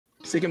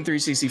Sikkim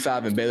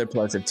 365 and Baylor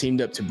Plus have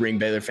teamed up to bring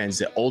Baylor fans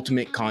the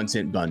ultimate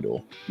content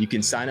bundle. You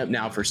can sign up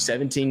now for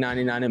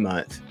 $17.99 a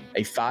month,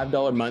 a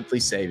 $5 monthly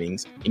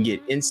savings, and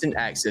get instant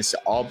access to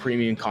all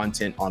premium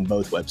content on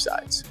both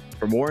websites.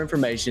 For more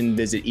information,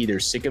 visit either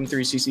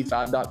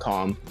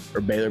sikkim365.com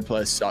or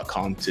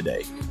baylorplus.com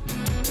today.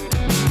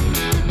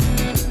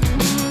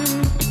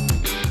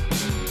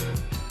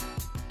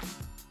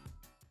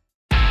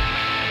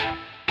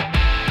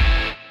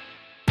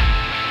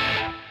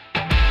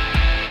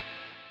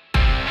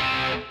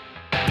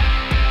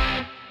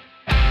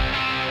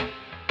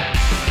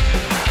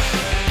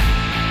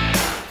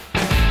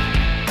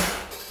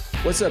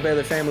 What's up,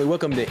 Baylor family?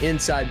 Welcome to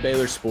Inside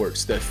Baylor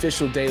Sports, the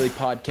official daily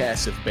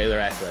podcast of Baylor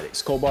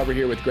Athletics. Cole Barber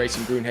here with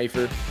Grayson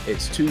Grunhafer.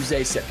 It's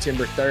Tuesday,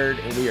 September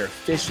 3rd, and we are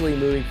officially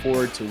moving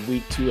forward to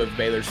week 2 of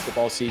Baylor's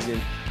football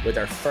season with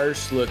our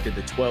first look at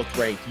the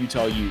 12th-ranked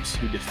Utah Utes,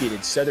 who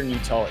defeated Southern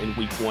Utah in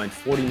week 1,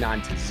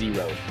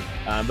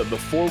 49-0. But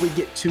before we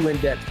get too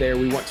in-depth there,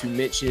 we want to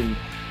mention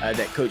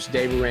that Coach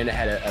Dave Aranda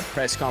had a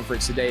press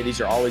conference today.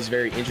 These are always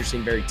very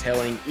interesting, very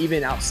telling,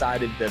 even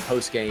outside of the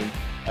post-game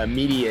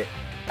media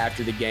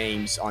after the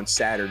games on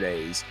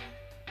Saturdays.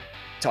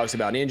 Talks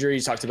about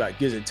injuries,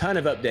 gives a ton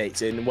of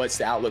updates and what's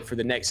the outlook for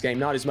the next game,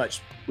 not as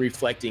much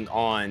reflecting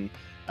on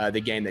the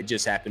game that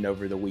just happened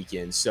over the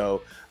weekend.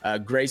 So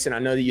Grayson, I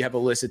know that you have a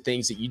list of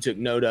things that you took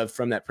note of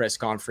from that press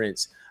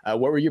conference. What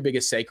were your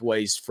biggest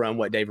takeaways from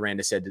what Dave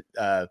Aranda said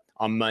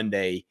on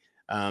Monday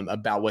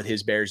about what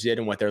his Bears did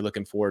and what they're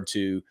looking forward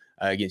to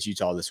against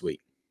Utah this week?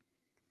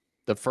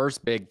 The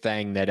first big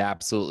thing that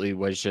absolutely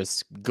was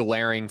just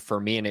glaring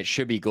for me, and it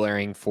should be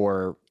glaring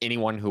for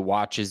anyone who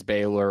watches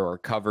Baylor or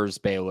covers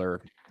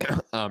Baylor,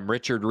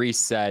 Richard Reese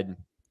said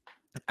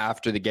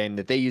after the game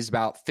that they used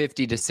about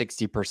 50 to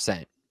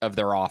 60% of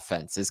their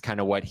offense is kind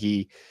of what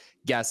he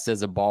guessed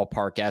as a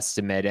ballpark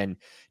estimate. And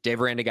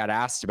Dave Aranda got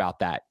asked about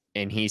that,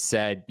 and he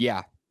said,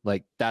 yeah,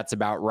 like that's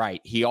about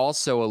right. He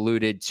also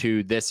alluded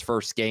to this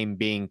first game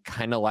being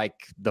kind of like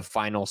the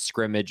final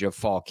scrimmage of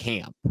fall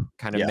camp,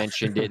 kind of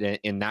mentioned it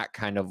in that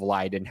kind of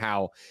light, and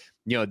how,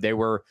 you know, they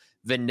were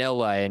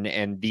vanilla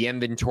and the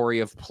inventory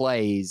of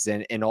plays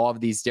and all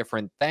of these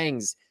different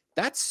things.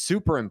 That's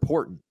super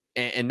important.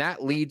 And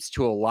that leads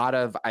to a lot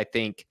of, I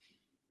think,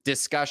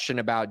 discussion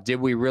about, did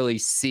we really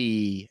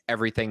see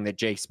everything that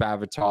Jake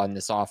Spavital and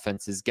this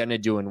offense is going to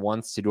do and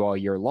wants to do all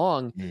year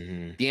long?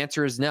 Mm-hmm. The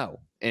answer is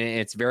no. And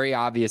it's very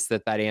obvious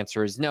that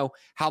answer is no.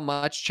 How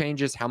much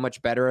changes? How much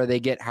better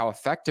they get? How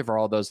effective are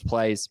all those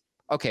plays?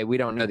 Okay, we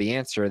don't know the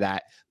answer to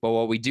that. But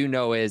what we do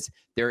know is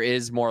there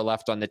is more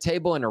left on the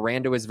table. And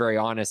Aranda was very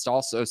honest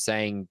also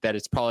saying that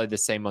it's probably the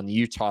same on the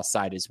Utah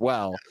side as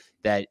well,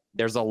 that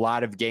there's a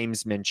lot of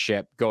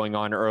gamesmanship going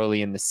on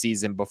early in the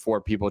season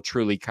before people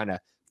truly kind of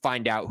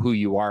find out who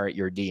you are at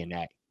your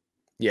DNA.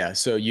 Yeah,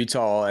 so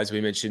Utah, as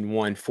we mentioned,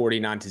 won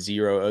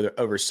 49-0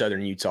 over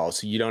Southern Utah.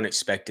 So you don't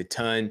expect a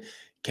ton.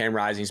 Cam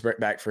Rising's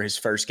back for his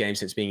first game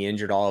since being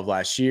injured all of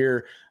last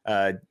year.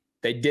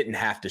 They didn't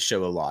have to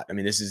show a lot. I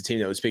mean, this is a team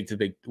that was picked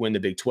to win the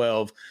Big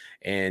 12,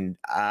 and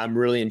I'm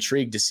really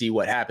intrigued to see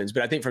what happens.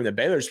 But I think from the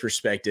Baylor's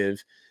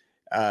perspective,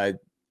 I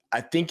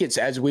think it's,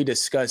 as we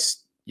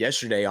discussed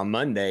yesterday on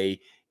Monday,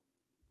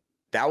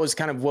 that was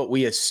kind of what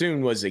we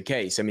assumed was the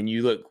case. I mean,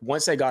 you look,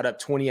 once they got up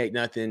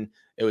 28-0,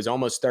 it was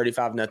almost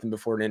 35-0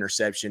 before an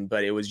interception,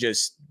 but it was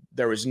just,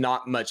 there was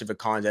not much of a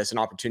contest, an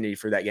opportunity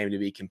for that game to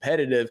be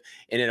competitive,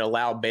 and it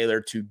allowed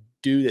Baylor to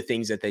do the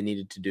things that they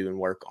needed to do and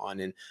work on.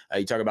 And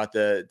you talk about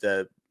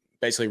the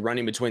basically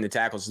running between the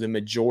tackles. The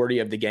majority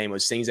of the game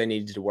was things they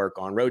needed to work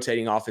on,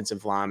 rotating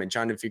offensive line and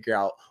trying to figure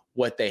out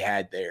what they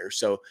had there.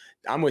 So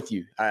I'm with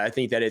you. I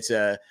think that it's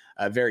a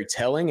very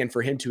telling, and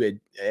for him to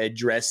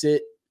address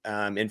it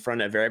in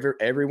front of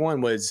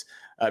everyone was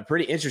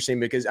pretty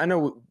interesting, because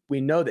we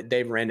know that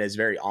Dave Aranda is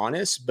very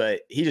honest,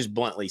 but he just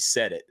bluntly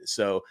said it.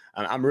 So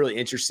I'm really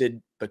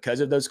interested, because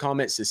of those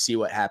comments, to see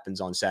what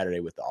happens on Saturday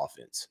with the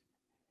offense.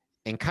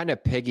 And kind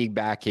of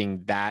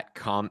piggybacking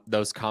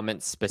those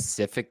comments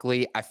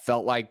specifically, I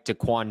felt like the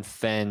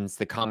comments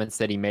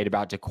that he made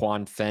about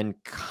Daquan Finn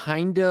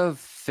kind of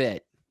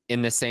fit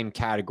in the same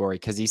category,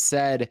 because he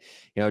said,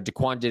 you know,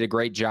 Daquan did a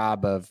great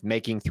job of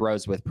making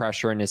throws with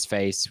pressure in his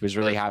face, was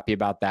really happy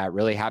about that,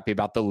 really happy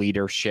about the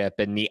leadership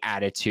and the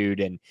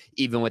attitude, and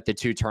even with the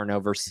 2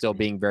 turnovers still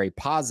being very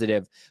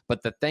positive.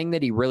 But the thing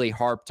that he really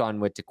harped on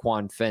with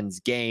Daquan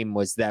Finn's game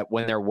was that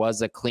when there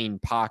was a clean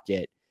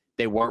pocket,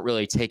 they weren't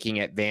really taking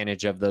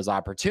advantage of those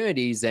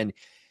opportunities. And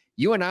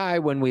you and I,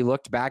 when we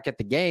looked back at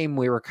the game,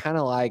 we were kind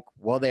of like,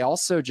 well, they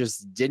also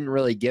just didn't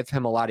really give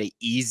him a lot of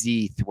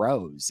easy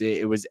throws.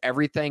 It was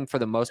everything, for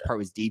the most part,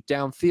 was deep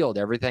downfield.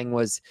 Everything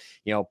was,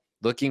 you know,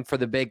 looking for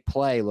the big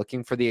play,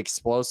 looking for the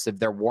explosive.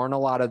 There weren't a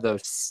lot of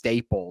those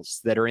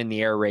staples that are in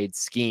the air raid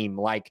scheme,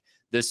 like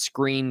the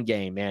screen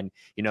game and,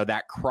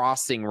 that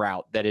crossing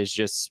route that is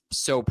just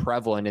so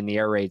prevalent in the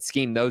air raid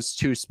scheme. Those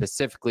two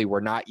specifically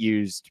were not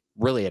used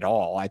really at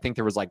all. I think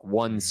there was like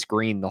one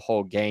screen the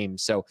whole game.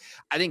 So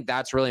I think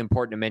that's really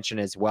important to mention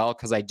as well,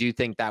 because I do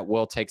think that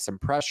will take some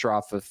pressure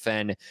off of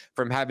Finn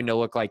from having to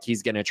look like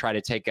he's going to try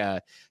to take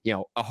a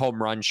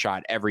home run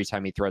shot every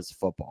time he throws the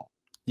football.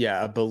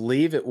 Yeah, I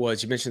believe it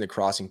was, you mentioned the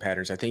crossing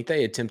patterns. I think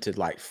they attempted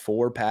like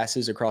 4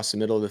 passes across the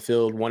middle of the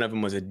field. One of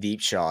them was a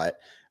deep shot.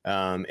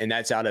 And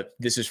that's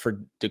this is for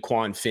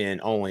DeQuan Finn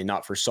only,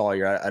 not for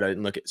Sawyer. I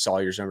didn't look at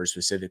Sawyer's numbers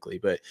specifically,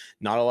 but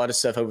not a lot of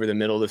stuff over the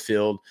middle of the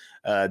field.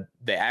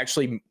 They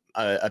actually,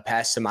 a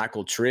pass to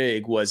Michael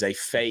Trigg was a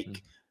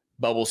fake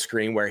bubble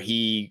screen where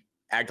he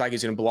acted like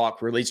he's going to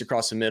block, release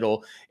across the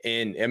middle.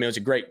 And I mean, it was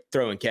a great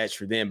throw and catch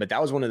for them, but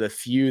that was one of the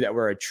few that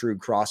were a true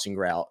crossing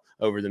route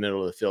over the middle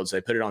of the field. So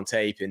they put it on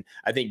tape, and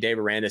I think Dave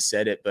Aranda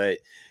said it, but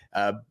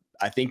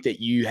I think that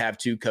you have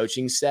 2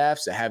 coaching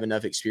staffs that have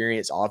enough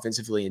experience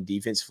offensively and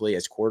defensively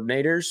as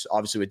coordinators.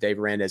 Obviously, with Dave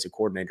Aranda as a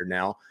coordinator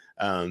now,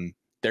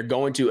 they're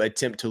going to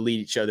attempt to lead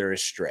each other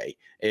astray.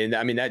 And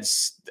I mean,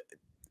 that's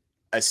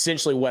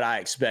essentially what I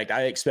expect.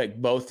 I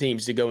expect both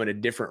teams to go in a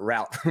different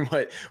route from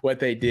what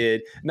they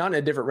did. Not in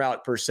a different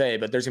route per se,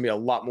 but there's going to be a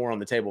lot more on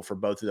the table for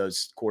both of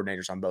those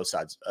coordinators on both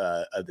sides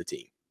of the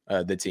team.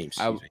 Excuse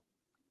me.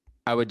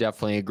 I would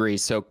definitely agree.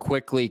 So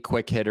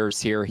quick hitters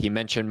here. He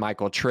mentioned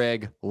Michael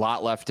Trigg, a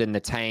lot left in the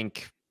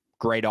tank,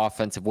 great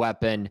offensive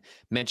weapon.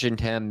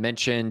 Mentioned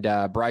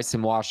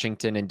Bryson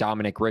Washington and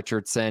Dominic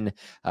Richardson.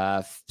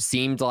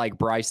 Seemed like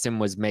Bryson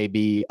was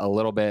maybe a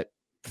little bit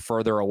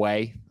further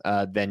away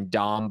than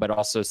Dom, but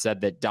also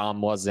said that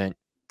Dom wasn't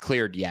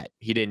cleared yet.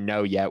 He didn't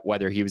know yet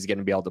whether he was going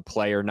to be able to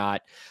play or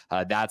not.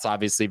 That's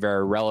obviously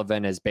very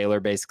relevant, as Baylor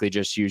basically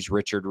just used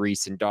Richard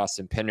Reese and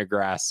Dawson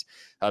Pendergrass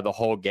the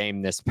whole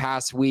game this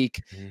past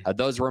week.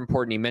 Those were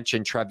important. He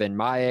mentioned Trevin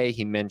Maye.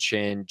 He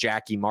mentioned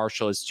Jackie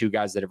Marshall as 2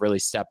 guys that have really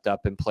stepped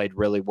up and played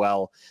really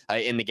well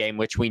in the game,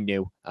 which we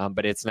knew.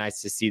 But it's nice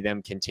to see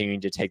them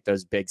continuing to take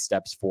those big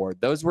steps forward.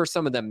 Those were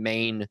some of the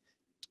main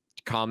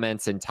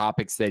comments and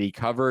topics that he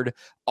covered,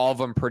 all of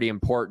them pretty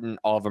important,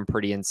 all of them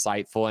pretty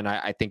insightful. And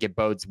I think it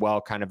bodes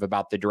well kind of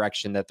about the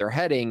direction that they're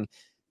heading,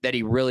 that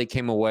he really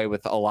came away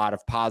with a lot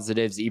of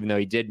positives, even though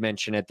he did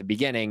mention at the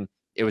beginning,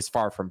 it was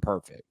far from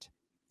perfect.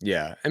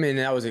 Yeah. I mean,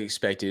 that was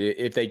expected.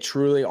 If they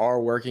truly are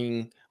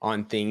working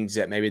on things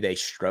that maybe they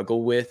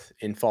struggle with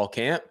in fall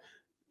camp,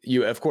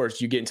 of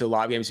course, you get into a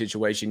live game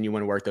situation, you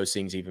want to work those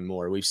things even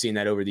more. We've seen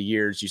that over the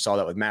years. You saw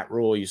that with Matt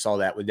Rule. You saw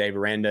that with Dave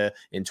Aranda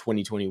in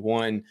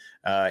 2021,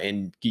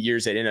 and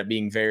years that end up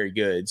being very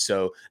good.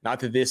 So not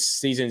that this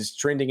season's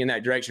trending in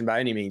that direction by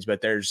any means, but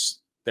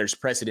there's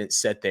precedent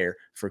set there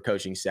for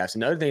coaching staffs.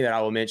 Another thing that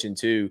I will mention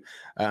too,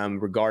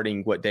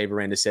 regarding what Dave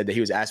Aranda said, that he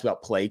was asked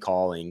about play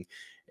calling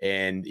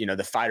and,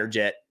 the fighter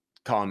jet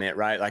comment,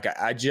 right? Like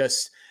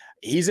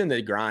he's in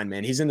the grind,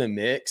 man. He's in the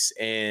mix,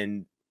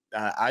 and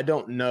I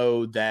don't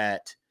know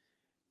that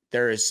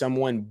there is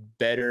someone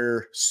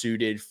better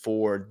suited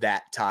for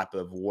that type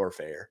of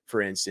warfare,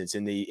 for instance,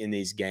 in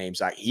these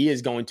games. Like, he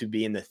is going to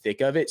be in the thick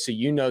of it. So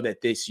that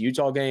this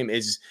Utah game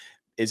is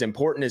as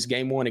important as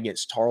game 1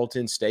 against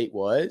Tarleton State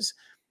was.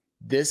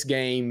 This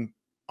game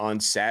on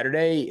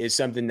Saturday is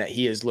something that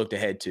he has looked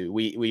ahead to.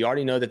 We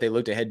already know that they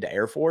looked ahead to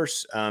Air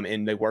Force,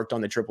 and they worked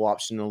on the triple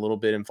option a little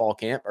bit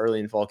early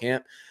in fall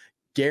camp.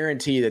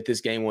 Guarantee that this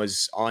game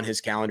was on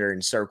his calendar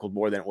and circled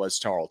more than it was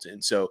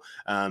Tarleton. So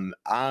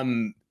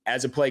I'm,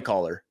 as a play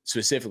caller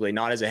specifically,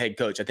 not as a head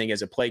coach, I think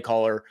as a play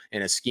caller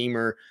and a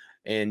schemer,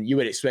 and you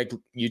would expect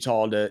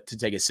Utah to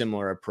take a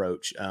similar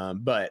approach.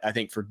 But I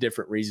think for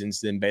different reasons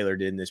than Baylor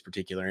did in this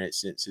particular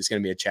instance, it's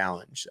going to be a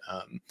challenge.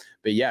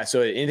 But yeah,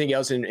 so anything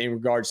else in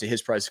regards to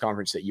his press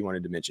conference that you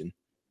wanted to mention?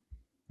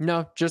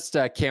 No, just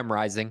Cam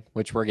Rising,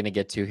 which we're going to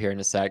get to here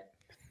in a sec.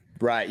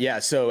 Right. Yeah.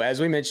 So as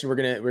we mentioned, we're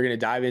gonna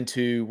dive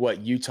into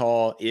what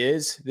Utah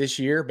is this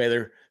year.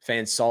 Baylor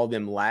fans saw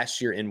them last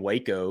year in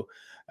Waco,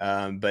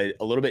 but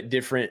a little bit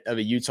different of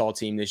a Utah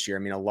team this year. I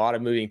mean, a lot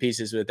of moving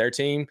pieces with their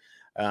team,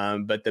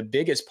 but the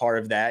biggest part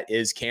of that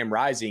is Cam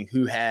Rising,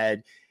 who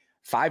had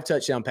 5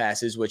 touchdown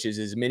passes, which is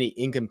as many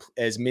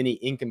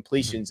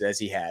incompletions as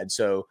he had.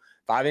 So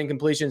 5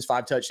 incompletions,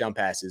 5 touchdown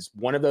passes.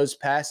 One of those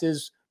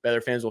passes, Baylor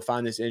fans will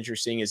find this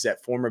interesting, is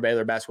that former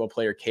Baylor basketball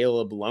player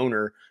Caleb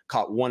Lohner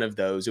caught one of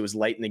those. It was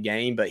late in the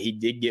game, but he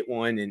did get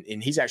one,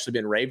 and he's actually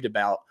been raved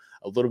about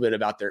a little bit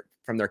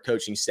from their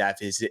coaching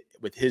staff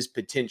with his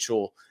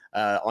potential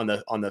on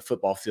the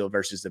football field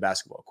versus the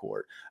basketball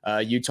court.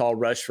 Utah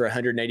rushed for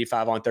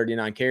 185 on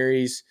 39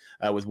 carries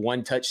with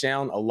 1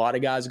 touchdown. A lot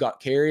of guys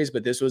got carries,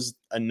 but this was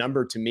a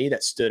number to me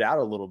that stood out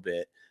a little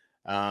bit.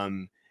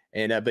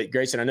 But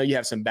Grayson, I know you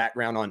have some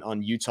background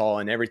on Utah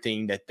and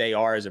everything that they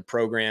are as a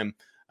program.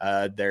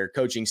 Their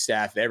coaching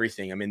staff,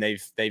 everything. I mean,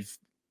 they've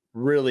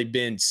really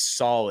been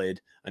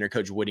solid under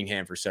Coach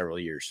Whittingham for several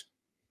years.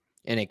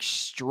 And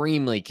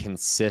extremely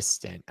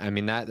consistent. I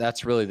mean,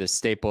 that's really the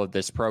staple of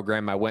this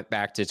program. I went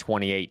back to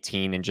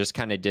 2018 and just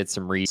kind of did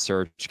some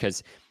research,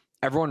 because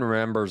everyone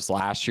remembers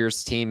last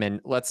year's team,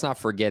 and let's not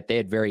forget they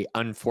had very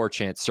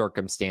unfortunate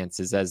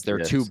circumstances as their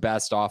two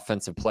best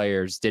offensive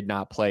players did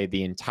not play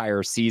the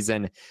entire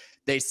season.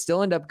 They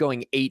still end up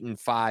going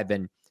 8-5.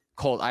 And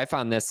Colt, I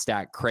found this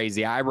stat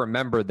crazy. I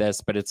remember this,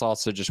 but it's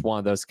also just one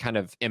of those kind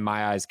of, in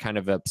my eyes, kind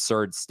of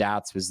absurd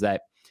stats, was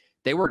that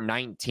they were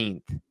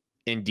 19th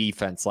in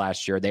defense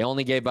last year. They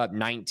only gave up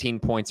 19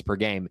 points per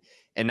game.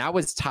 And that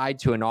was tied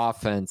to an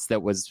offense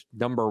that was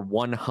number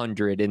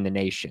 100 in the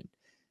nation.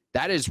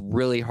 That is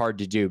really hard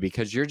to do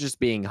because you're just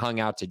being hung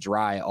out to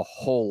dry a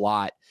whole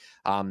lot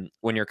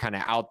when you're kind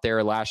of out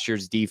there. Last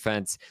year's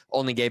defense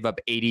only gave up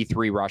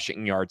 83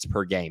 rushing yards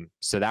per game.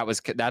 So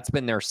that's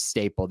been their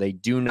staple. They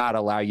do not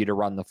allow you to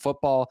run the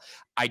football.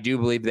 I do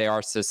believe they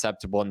are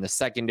susceptible in the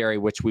secondary,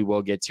 which we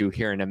will get to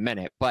here in a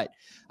minute. But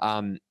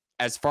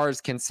as far as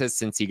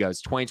consistency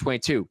goes,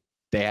 2022,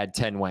 they had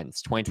 10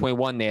 wins.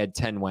 2021, they had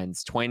 10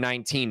 wins.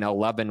 2019,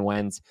 11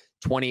 wins.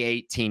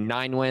 2018,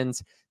 9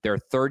 wins. They're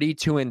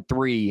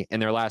 32-3 in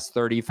their last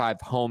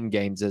 35 home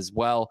games as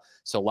well.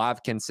 So a lot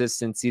of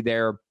consistency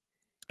there.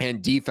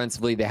 And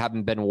defensively, they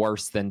haven't been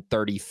worse than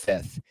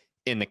 35th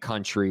in the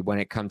country when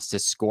it comes to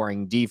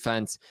scoring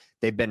defense.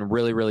 They've been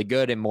really, really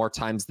good. And more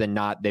times than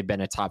not, they've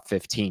been a top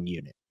 15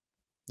 unit.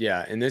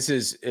 Yeah. And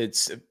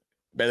it's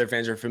Baylor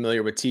fans are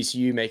familiar with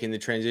TCU making the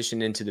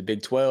transition into the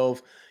Big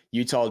 12.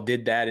 Utah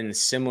did that in a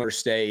similar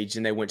stage,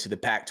 and they went to the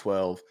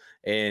Pac-12.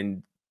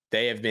 And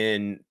they have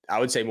been, I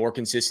would say, more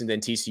consistent than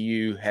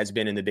TCU has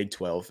been in the Big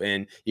 12.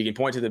 And you can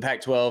point to the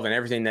Pac-12 and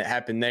everything that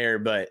happened there,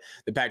 but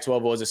the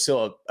Pac-12 was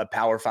still a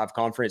Power 5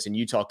 conference, and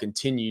Utah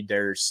continued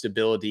their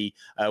stability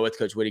with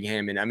Coach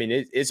Whittingham. And I mean,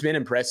 it's been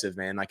impressive,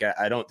 man. Like,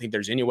 I don't think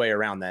there's any way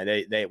around that.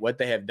 They what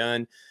they have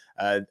done,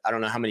 I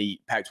don't know how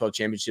many Pac-12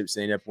 championships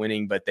they end up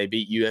winning, but they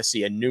beat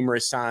USC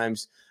numerous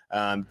times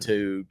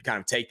to kind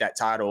of take that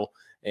title,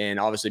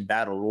 and obviously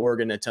battled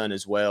Oregon a ton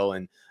as well.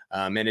 And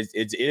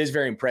it is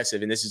very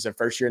impressive. And this is their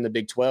first year in the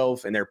Big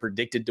 12, and they're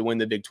predicted to win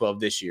the Big 12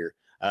 this year.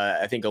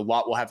 I think a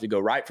lot will have to go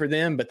right for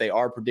them, but they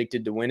are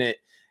predicted to win it.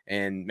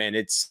 And man,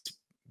 it's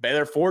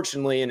Baylor,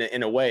 fortunately,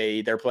 in a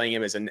way, they're playing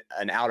him as an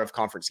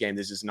out-of-conference game.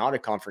 This is not a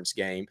conference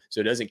game,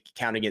 so it doesn't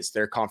count against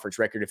their conference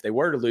record if they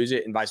were to lose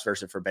it, and vice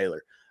versa for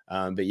Baylor.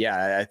 But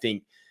yeah, I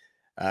think,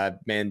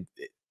 man,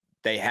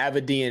 they have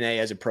a DNA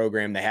as a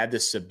program. They have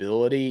this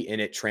stability,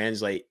 and it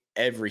translates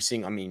every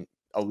single, I mean,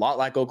 a lot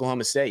like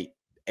Oklahoma State.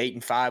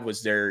 8-5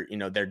 was their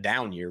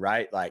down year,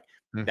 right? Like,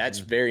 that's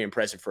very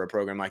impressive for a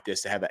program like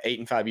this to have an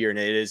 8-5 year, and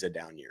it is a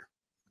down year.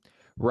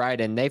 Right.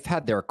 And they've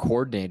had their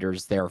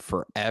coordinators there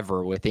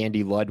forever, with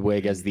Andy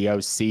Ludwig as the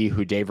OC,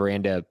 who Dave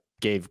Aranda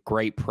gave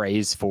great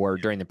praise for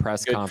during the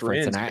press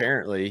conference. And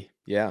apparently,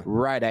 yeah.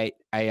 Right.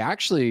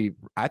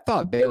 I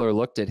thought Baylor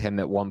looked at him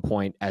at one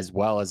point as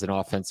well as an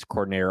offensive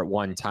coordinator at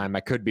one time. I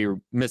could be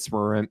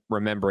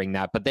misremembering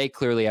that, but they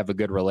clearly have a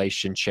good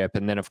relationship.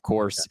 And then, of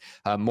course,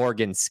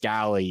 Morgan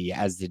Scalley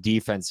as the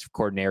defensive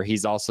coordinator.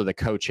 He's also the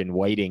coach in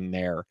waiting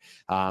there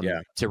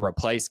to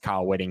replace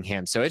Kyle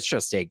Whittingham. So it's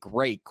just a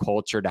great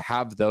culture to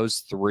have those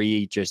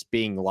three just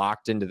being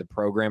locked into the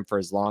program for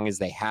as long as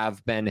they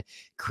have been.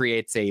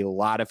 Creates a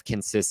lot of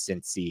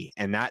consistency,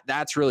 and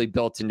that's really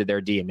built into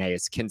their DNA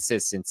is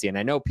consistency. And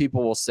I know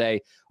people will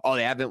say, oh,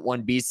 they haven't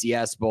won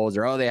BCS bowls,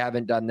 or, oh, they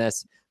haven't done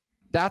this.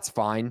 That's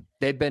fine.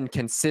 They've been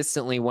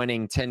consistently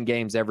winning 10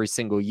 games every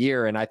single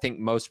year. And I think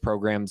most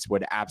programs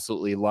would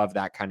absolutely love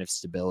that kind of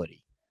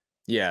stability.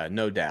 Yeah,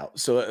 no doubt.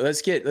 So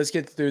let's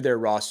get through their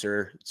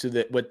roster so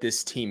that what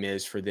this team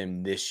is for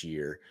them this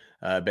year.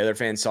 Baylor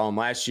fans saw them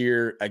last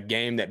year, a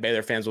game that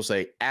Baylor fans will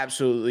say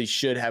absolutely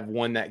should have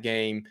won that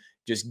game,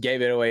 just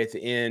gave it away at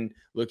the end.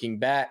 Looking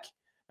back,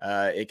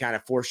 it kind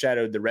of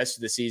foreshadowed the rest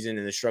of the season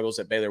and the struggles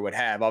that Baylor would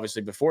have.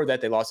 Obviously, before that,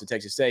 they lost to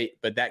Texas State,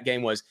 but that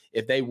game was,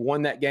 if they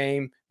won that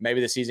game, maybe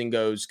the season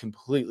goes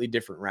completely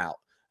different route.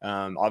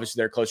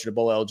 Obviously, they're closer to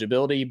bowl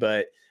eligibility,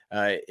 but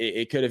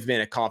it could have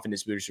been a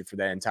confidence booster for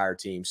that entire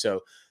team. So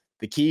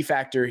the key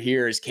factor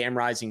here is Cam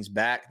Rising's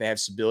back. They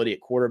have stability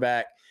at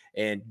quarterback,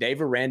 and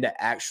Dave Aranda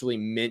actually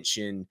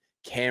mentioned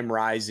Cam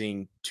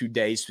Rising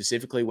today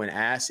specifically when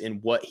asked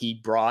and what he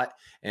brought.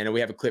 And we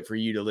have a clip for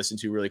you to listen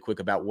to really quick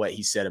about what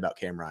he said about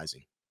Cam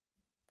Rising.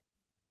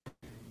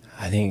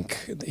 I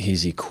think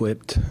he's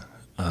equipped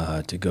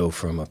to go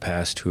from a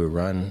pass to a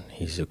run.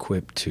 He's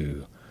equipped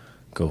to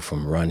go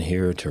from run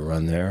here to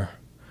run there.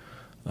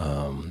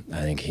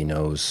 I think he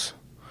knows,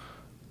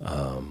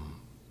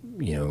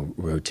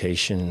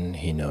 rotation.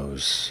 He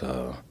knows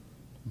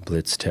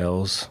blitz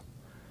tells.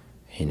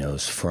 He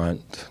knows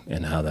front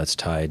and how that's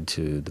tied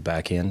to the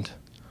back end,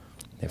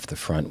 if the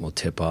front will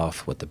tip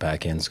off what the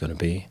back end's going to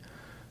be.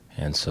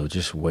 And so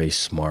just way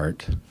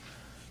smart.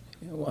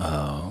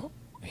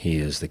 He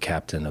is the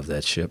captain of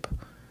that ship,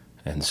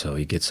 and so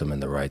he gets them in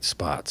the right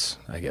spots,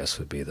 I guess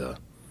would be the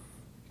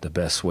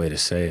best way to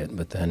say it.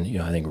 But then,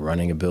 I think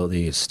running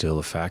ability is still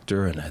a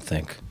factor, and I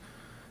think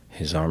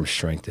his arm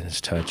strength and his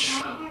touch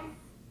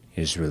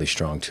is really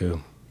strong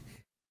too.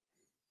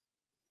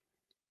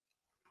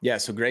 Yeah,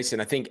 so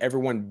Grayson, I think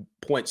everyone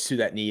points to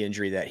that knee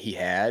injury that he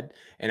had.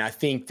 And I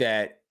think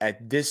that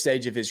at this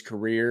stage of his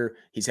career,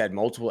 he's had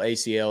multiple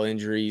ACL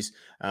injuries.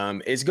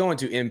 It's going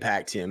to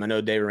impact him. I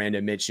know Dave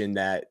Aranda mentioned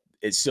that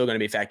it's still going to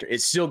be a factor.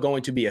 It's still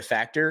going to be a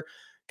factor.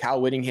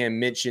 Kyle Whittingham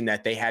mentioned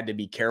that they had to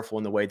be careful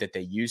in the way that they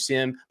use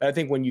him. But I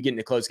think when you get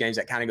into close games,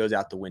 that kind of goes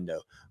out the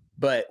window.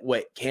 But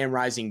what Cam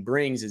Rising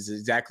brings is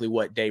exactly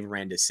what Dave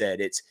Aranda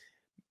said. It's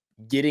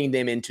getting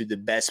them into the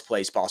best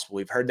place possible.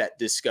 We've heard that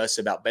discussed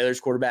about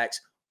Baylor's quarterbacks.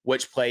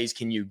 Which plays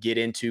can you get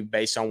into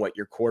based on what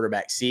your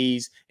quarterback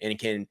sees and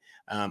can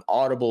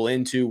audible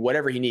into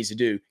whatever he needs to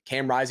do.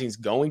 Cam Rising's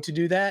going to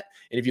do that.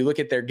 And if you look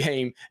at their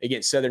game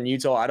against Southern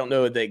Utah, I don't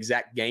know the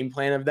exact game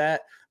plan of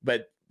that,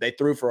 but they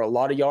threw for a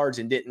lot of yards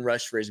and didn't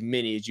rush for as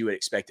many as you would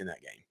expect in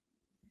that game.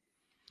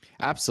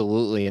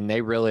 Absolutely. And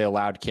they really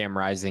allowed Cam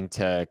Rising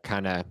to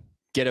kind of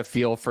get a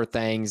feel for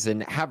things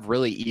and have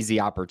really easy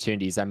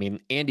opportunities. I mean,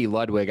 Andy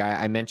Ludwig,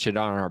 I mentioned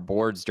on our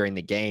boards during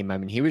the game. I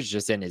mean, he was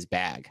just in his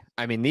bag.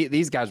 I mean,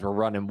 these guys were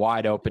running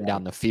wide open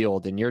down the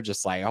field, and you're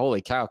just like, holy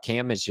cow,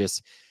 Cam is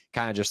just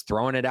kind of just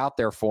throwing it out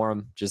there for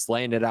him, just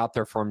laying it out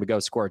there for him to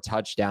go score a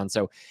touchdown.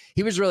 So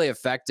he was really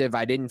effective.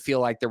 I didn't feel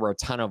like there were a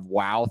ton of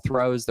wow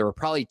throws. There were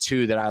probably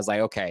two that I was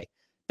like, okay,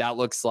 that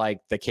looks like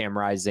the Cam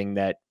Rising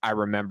that I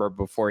remember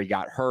before he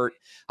got hurt.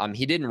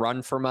 He didn't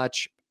run for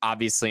much.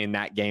 Obviously, in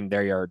that game,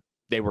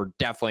 they were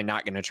definitely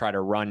not going to try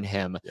to run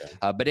him.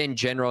 Yeah. But in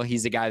general,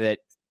 he's a guy that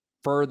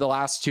for the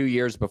last 2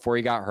 years before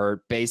he got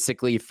hurt,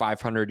 basically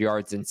 500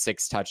 yards and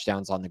 6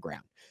 touchdowns on the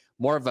ground.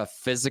 More of a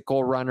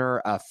physical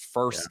runner, a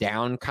first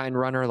down kind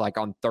runner, like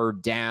on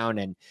third down.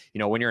 And, you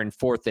know, when you're in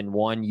 4th and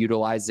 1,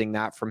 utilizing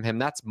that from him,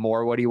 that's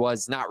more what he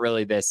was. Not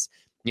really this,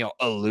 you know,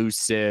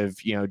 elusive,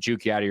 you know,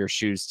 juke you out of your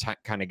shoes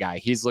kind of guy.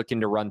 He's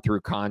looking to run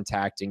through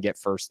contact and get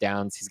first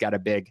downs. He's got a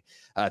big,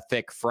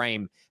 thick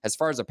frame. As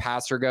far as a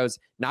passer goes,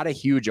 not a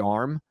huge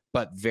arm,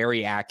 but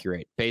very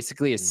accurate.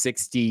 Basically a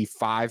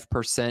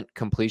 65%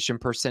 completion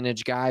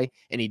percentage guy,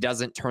 and he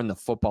doesn't turn the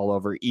football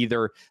over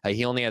either.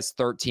 He only has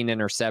 13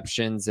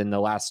 interceptions in the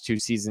last 2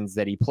 seasons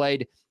that he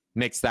played.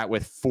 Mix that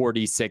with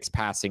 46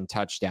 passing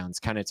touchdowns,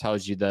 kind of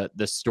tells you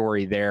the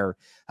story there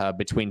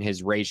between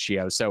his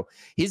ratio. So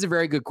he's a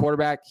very good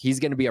quarterback. He's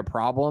going to be a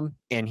problem,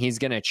 and he's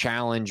going to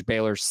challenge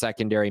Baylor's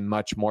secondary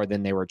much more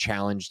than they were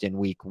challenged in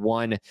week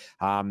 1,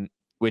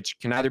 which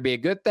can either be a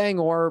good thing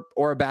or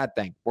a bad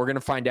thing. We're going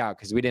to find out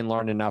because we didn't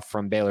learn enough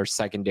from Baylor's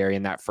secondary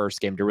in that first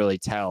game to really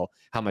tell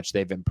how much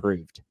they've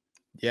improved.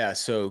 Yeah,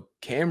 so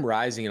Cam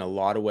Rising in a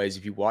lot of ways,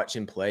 if you watch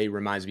him play,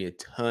 reminds me a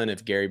ton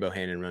of Gary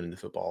Bohannon running the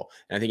football.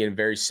 And I think in a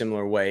very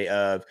similar way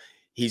of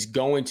he's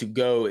going to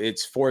go,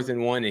 it's 4th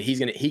and 1, and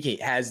he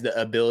has the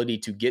ability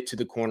to get to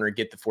the corner and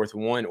get the 4th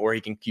and 1, or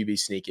he can QB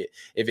sneak it.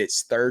 If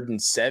it's 3rd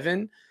and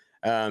 7,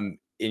 and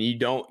you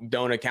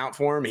don't account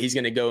for him, he's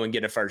going to go and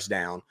get a first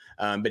down.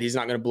 But he's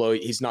not going to blow.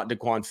 He's not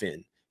DeQuan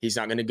Finn. He's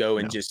not going to go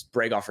and just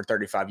break off for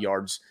 35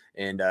 yards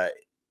and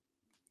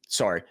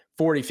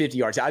 40, 50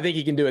 yards. I think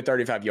he can do a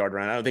 35-yard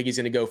run. I don't think he's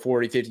going to go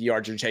 40, 50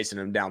 yards or chasing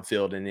him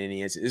downfield in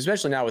any instance,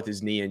 especially now with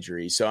his knee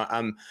injury. So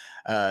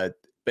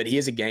but he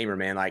is a gamer,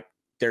 man. Like,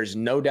 there's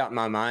no doubt in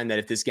my mind that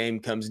if this game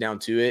comes down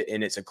to it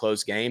and it's a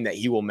close game, that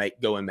he will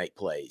go and make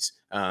plays.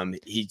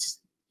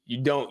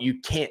 You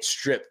can't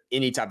strip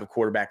any type of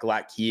quarterback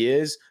like he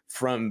is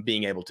from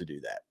being able to do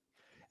that.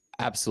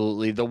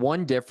 Absolutely. The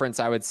one difference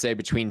I would say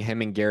between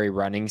him and Gary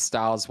running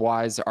styles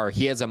wise are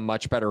he has a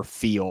much better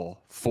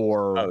feel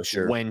for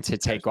when to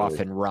take off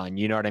and run.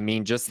 You know what I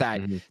mean? Just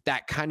that,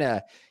 that kind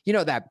of, you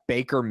know, that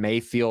Baker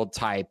Mayfield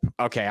type.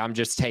 Okay, I'm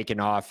just taking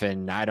off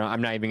and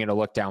I'm not even going to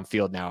look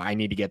downfield now. I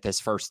need to get this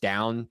first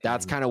down.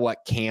 That's kind of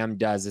what Cam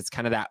does. It's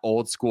kind of that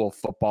old school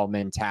football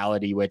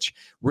mentality, which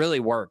really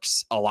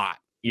works a lot,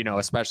 you know,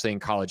 especially in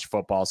college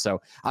football.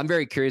 So I'm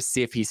very curious to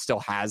see if he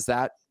still has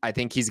that. I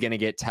think he's going to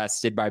get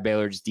tested by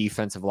Baylor's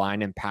defensive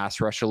line and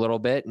pass rush a little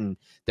bit, and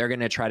they're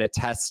going to try to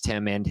test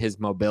him and his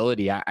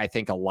mobility, I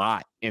think, a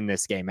lot in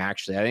this game,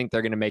 actually. I think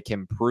they're going to make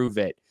him prove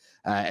it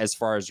as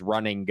far as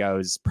running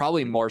goes,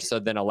 probably more so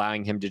than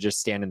allowing him to just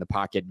stand in the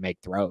pocket and make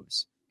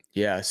throws.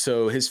 Yeah,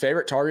 so his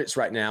favorite targets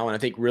right now, and I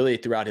think really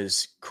throughout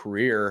his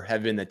career,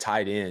 have been the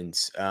tight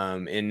ends.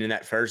 And in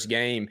that first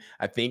game,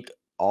 I think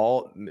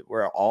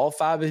were all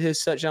 5 of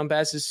his touchdown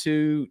passes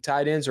to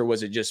tight ends, or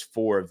was it just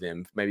 4 of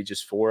them? Maybe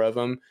just 4 of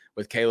them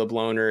with Caleb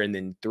Lohner, and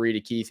then 3 to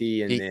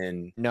Keithy, and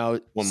then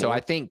one more. I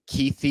think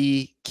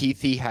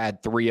Keithy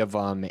had 3 of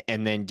them,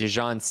 and then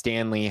Dejon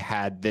Stanley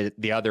had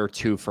the other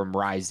 2 from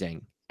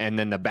Rising, and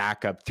then the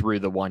backup threw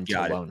the one to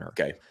Lohner.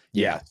 Okay.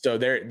 Yeah. So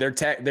they're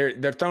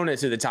throwing it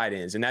to the tight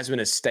ends, and that's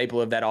been a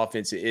staple of that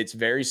offense. It's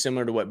very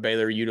similar to what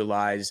Baylor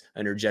utilized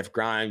under Jeff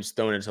Grimes,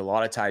 throwing it to a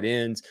lot of tight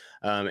ends,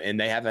 and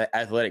they have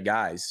athletic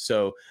guys.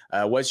 So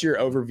what's your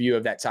overview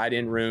of that tight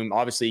end room?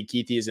 Obviously,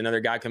 Keithy is another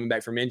guy coming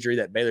back from injury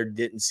that Baylor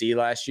didn't see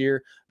last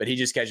year, but he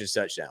just catches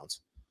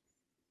touchdowns.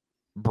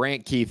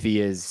 Brant Keithy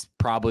is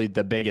probably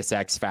the biggest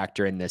X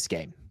factor in this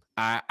game.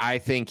 I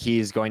think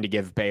he's going to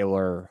give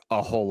Baylor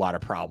a whole lot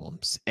of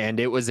problems. And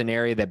it was an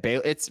area that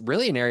it's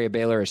really an area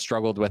Baylor has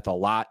struggled with a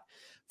lot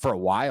for a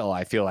while.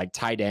 I feel like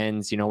tight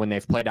ends, when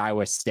they've played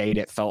Iowa State,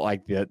 it felt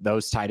like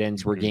those tight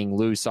ends were getting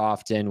loose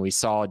often. We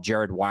saw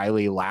Jared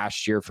Wiley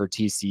last year for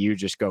TCU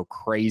just go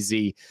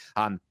crazy.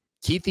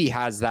 Keithy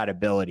has that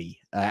ability.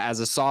 As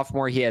a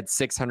sophomore, he had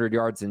 600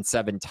 yards and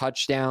 7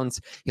 touchdowns.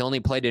 He only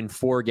played in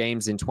 4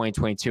 games in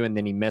 2022, and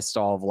then he missed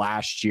all of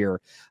last year.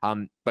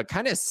 But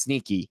kind of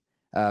sneaky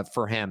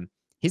for him.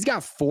 He's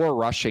got 4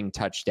 rushing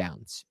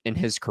touchdowns in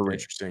his career,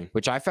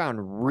 which I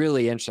found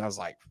really interesting. I was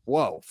like,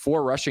 whoa,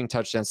 4 rushing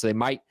touchdowns. So they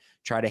might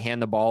try to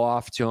hand the ball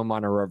off to him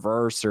on a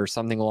reverse or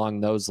something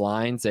along those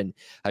lines and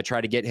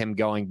try to get him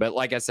going. But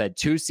like I said,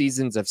 2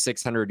 seasons of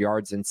 600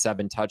 yards and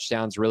 7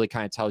 touchdowns really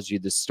kind of tells you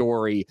the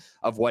story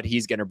of what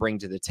he's going to bring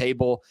to the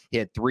table. He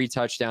had 3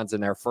 touchdowns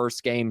in their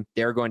first game.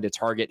 They're going to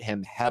target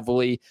him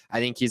heavily. I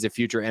think he's a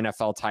future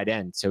NFL tight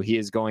end. So he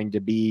is going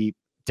to be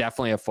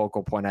definitely a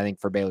focal point, I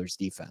think, for Baylor's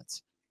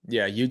defense.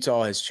 Yeah,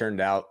 Utah has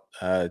churned out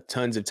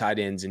tons of tight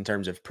ends in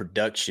terms of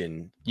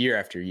production year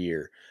after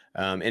year.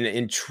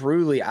 And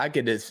truly,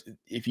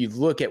 if you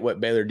look at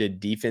what Baylor did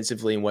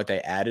defensively and what they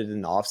added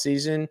in the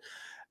offseason,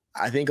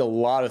 I think a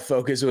lot of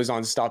focus was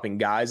on stopping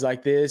guys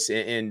like this.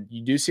 And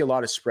you do see a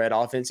lot of spread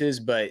offenses,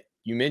 but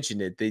you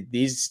mentioned it.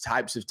 These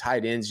types of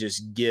tight ends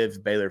just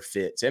give Baylor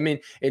fits. I mean,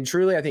 and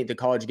truly, I think the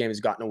college game has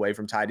gotten away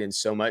from tight ends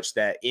so much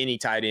that any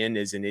tight end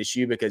is an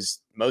issue because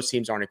most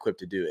teams aren't equipped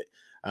to do it.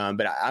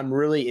 But I'm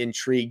really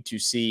intrigued to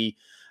see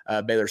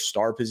Baylor's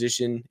star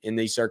position in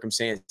these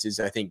circumstances.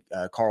 I think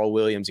Carl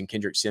Williams and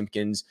Kendrick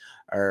Simpkins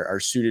are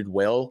suited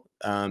well.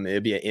 It'll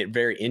be a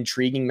very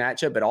intriguing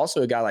matchup, but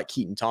also a guy like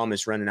Keaton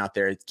Thomas running out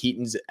there.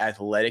 Keaton's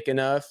athletic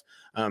enough.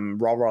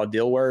 Raw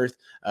Dilworth,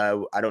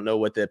 I don't know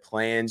what the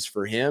plans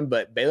for him,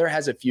 but Baylor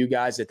has a few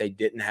guys that they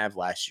didn't have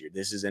last year.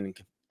 This is an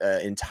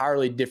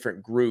entirely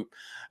different group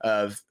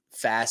of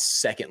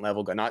fast second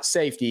level, not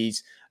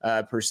safeties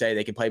per se.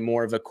 They can play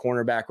more of a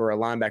cornerback or a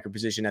linebacker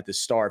position at the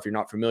star. If you're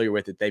not familiar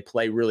with it, they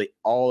play really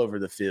all over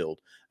the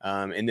field.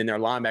 And then their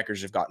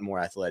linebackers have gotten more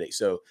athletic.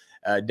 So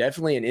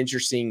definitely an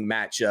interesting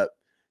matchup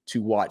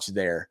to watch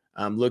there.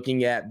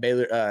 Looking at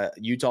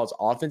Utah's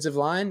offensive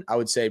line, I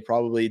would say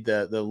probably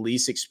the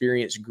least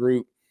experienced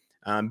group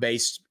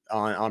based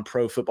on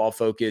Pro Football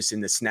Focus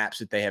and the snaps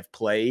that they have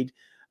played.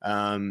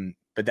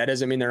 But that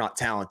doesn't mean they're not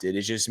talented.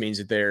 It just means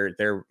that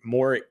they're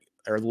more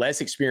or less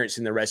experienced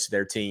than the rest of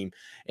their team.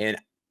 And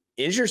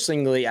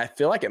interestingly, I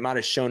feel like it might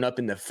have shown up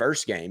in the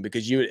first game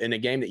because in a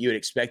game that you would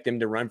expect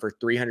them to run for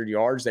 300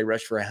 yards, they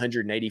rushed for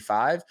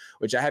 185,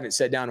 which I haven't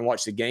sat down and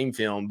watched the game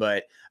film,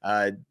 but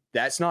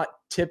that's not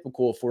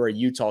typical for a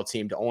Utah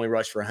team to only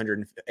rush for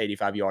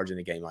 185 yards in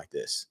a game like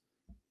this.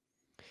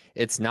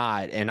 It's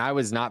not. And I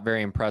was not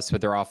very impressed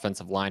with their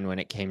offensive line when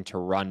it came to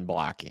run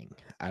blocking.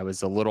 I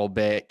was a little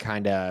bit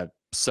kind of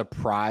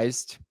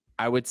surprised,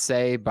 I would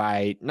say,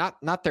 by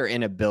not their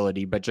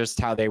inability, but just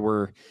how they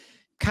were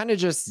kind of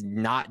just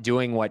not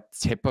doing what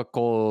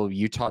typical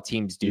Utah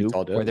teams do,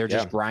 where they're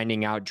just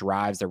grinding out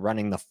drives. They're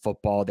running the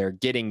football. They're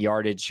getting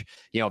yardage,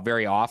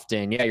 very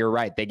often. Yeah, you're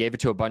right. They gave it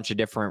to a bunch of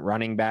different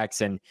running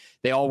backs and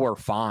they all were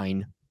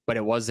fine, but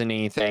it wasn't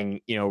anything,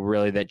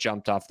 really that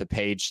jumped off the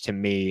page to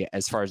me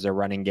as far as their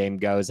running game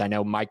goes. I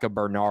know Micah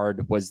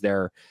Bernard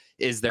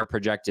is their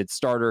projected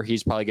starter.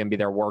 He's probably going to be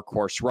their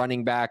workhorse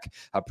running back.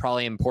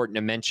 Probably important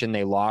to mention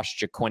they lost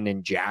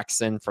Jaquindon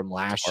Jackson from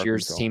last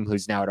year's team,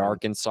 who's now at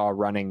Arkansas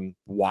running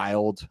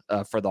wild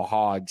for the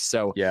Hogs.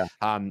 So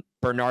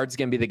Bernard's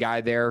going to be the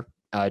guy there.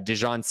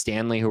 Dejon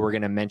Stanley, who we're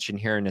going to mention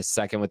here in a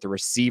second with the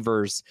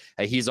receivers,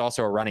 he's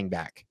also a running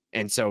back.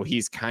 And so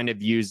he's kind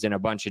of used in a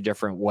bunch of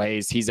different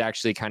ways. He's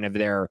actually kind of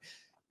their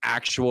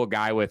actual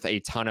guy with a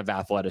ton of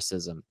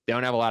athleticism. They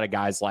don't have a lot of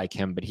guys like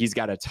him, but he's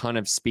got a ton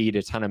of speed,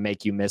 a ton of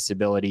make you miss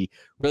ability,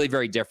 really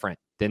very different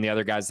than the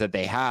other guys that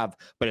they have,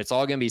 but it's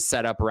all going to be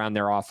set up around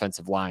their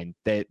offensive line.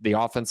 The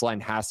offensive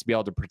line has to be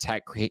able to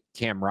protect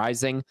Cam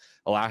Rising,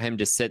 allow him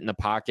to sit in the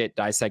pocket,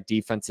 dissect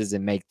defenses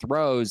and make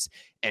throws,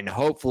 and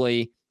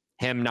hopefully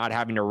him not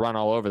having to run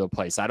all over the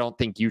place. I don't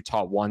think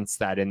Utah wants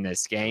that in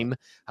this game,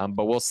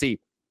 but we'll see.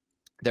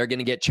 They're going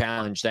to get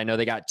challenged. I know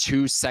they got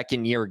 2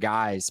 second-year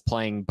guys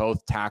playing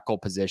both tackle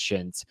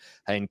positions,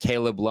 and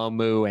Caleb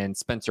Lomu and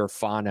Spencer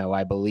Fano,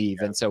 I believe.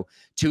 Yeah. And so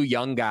 2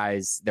 young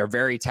guys, they're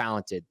very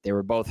talented. They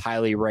were both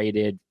highly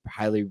rated,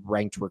 highly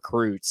ranked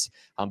recruits,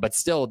 but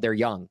still they're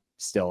young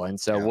still. And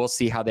so we'll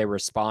see how they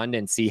respond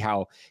and see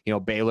how,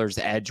 Baylor's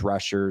edge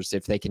rushers,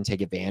 if they can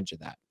take advantage of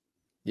that.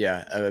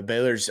 Yeah,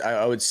 Baylor's,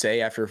 I would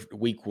say after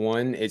week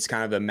 1, it's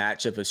kind of a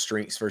matchup of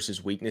strengths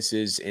versus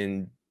weaknesses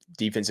in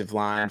defensive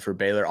line for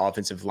Baylor,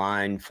 offensive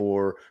line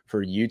for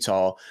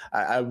Utah.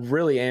 I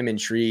really am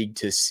intrigued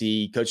to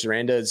see Coach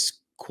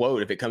Aranda's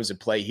quote, if it comes to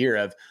play here,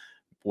 of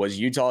was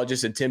Utah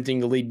just attempting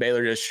to lead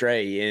Baylor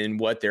astray in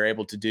what they're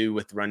able to do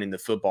with running the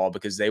football,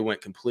 because they went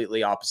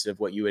completely opposite of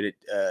what you would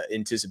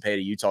anticipate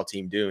a Utah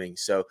team doing.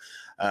 So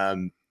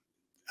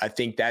I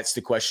think that's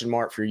the question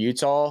mark for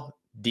Utah.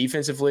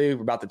 Defensively,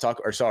 we're about to talk,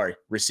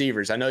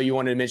 receivers. I know you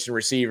wanted to mention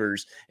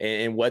receivers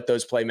and what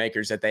those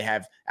playmakers that they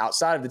have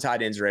outside of the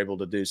tight ends are able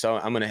to do. So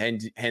I'm going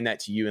to hand that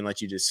to you and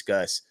let you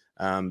discuss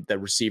the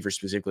receiver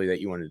specifically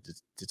that you wanted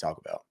to talk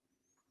about.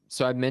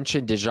 So I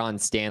mentioned Dejon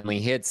Stanley.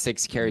 He had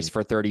 6 carries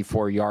for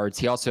 34 yards.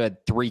 He also had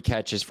 3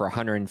 catches for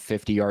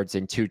 150 yards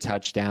and 2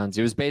 touchdowns.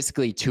 It was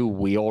basically 2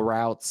 wheel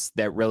routes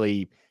that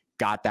really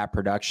got that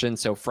production.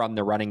 So from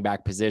the running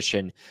back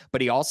position,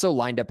 but he also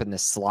lined up in the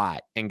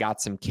slot and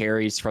got some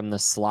carries from the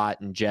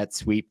slot and jet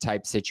sweep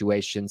type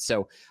situations.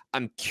 So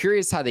I'm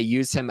curious how they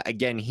use him.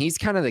 Again, he's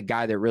kind of the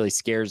guy that really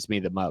scares me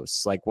the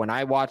most. Like when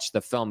I watch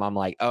the film, I'm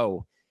like,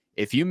 oh,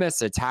 if you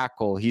miss a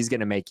tackle, he's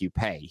going to make you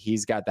pay.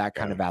 He's got that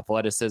kind of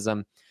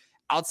athleticism.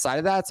 Outside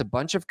of that, it's a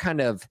bunch of kind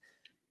of,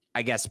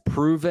 I guess,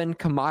 proven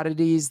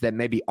commodities that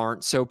maybe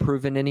aren't so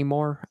proven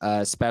anymore,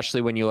 especially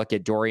when you look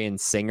at Dorian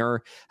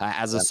Singer.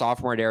 As a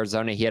sophomore at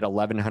Arizona, he had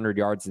 1,100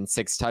 yards and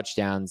 6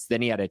 touchdowns.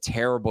 Then he had a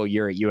terrible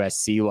year at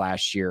USC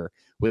last year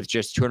with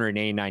just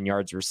 289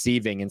 yards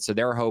receiving. And so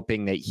they're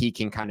hoping that he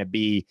can kind of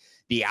be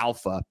the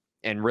alpha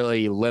and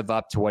really live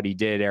up to what he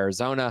did at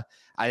Arizona.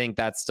 I think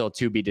that's still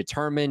to be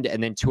determined.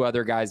 And then 2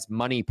 other guys,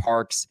 Money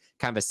Parks,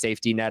 kind of a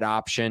safety net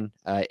option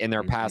in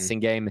their passing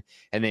game.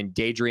 And then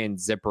Dadrian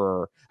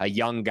Zipper, a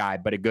young guy,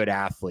 but a good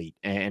athlete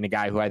and a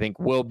guy who I think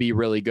will be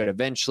really good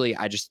eventually.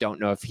 I just don't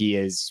know if he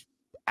is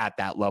at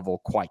that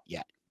level quite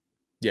yet.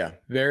 Yeah,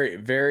 very,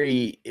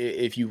 very.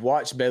 If you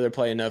watch Baylor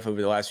play enough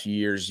over the last few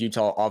years,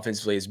 Utah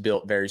offensively is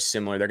built very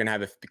similar. They're going to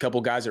have a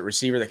couple guys at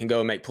receiver that can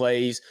go and make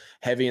plays,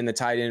 heavy in the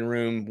tight end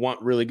room,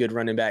 want really good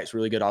running backs,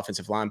 really good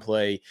offensive line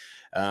play.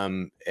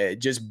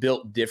 Just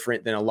built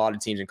different than a lot of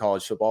teams in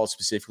college football,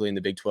 specifically in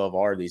the Big 12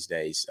 are these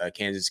days.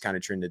 Kansas kind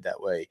of trended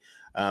that way.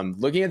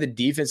 Looking at the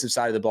defensive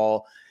side of the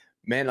ball,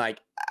 man, like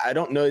I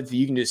don't know if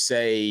you can just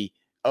say,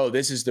 oh,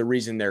 this is the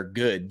reason they're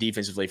good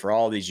defensively for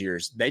all these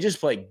years. They just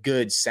play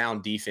good,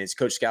 sound defense.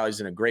 Coach Scalley's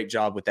done a great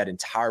job with that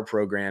entire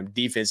program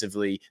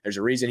defensively. There's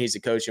a reason he's a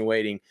coach in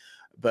waiting.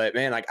 But,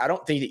 man, like I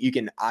don't think that you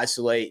can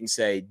isolate and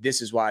say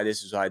this is why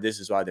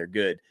they're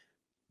good.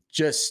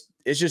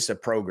 It's just a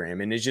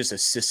program, and it's just a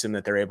system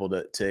that they're able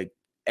to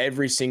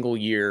every single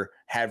year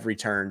have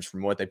returns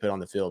from what they put on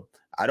the field.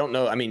 I don't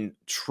know. I mean,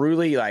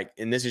 truly, like,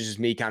 and this is just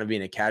me kind of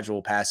being a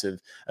casual,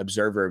 passive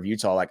observer of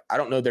Utah. Like, I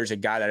don't know there's a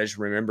guy that I just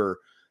remember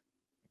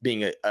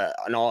being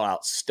an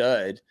all-out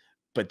stud,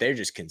 but they're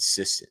just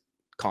consistent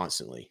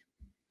constantly.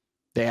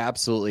 They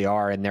absolutely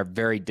are, and they're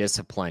very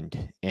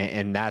disciplined,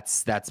 and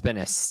that's been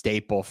a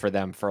staple for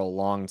them for a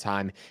long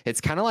time. It's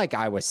kind of like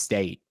Iowa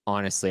State,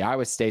 honestly.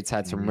 Iowa State's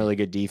had some really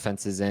good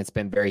defenses, and it's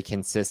been very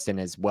consistent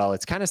as well.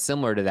 It's kind of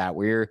similar to that,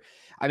 where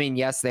I mean,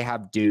 yes, they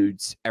have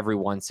dudes every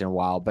once in a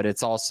while, but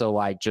it's also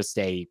like just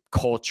a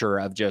culture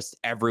of just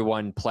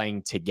everyone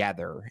playing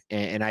together.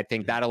 And I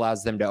think that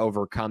allows them to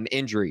overcome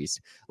injuries,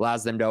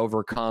 allows them to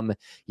overcome,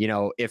 you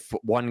know, if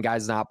one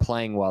guy's not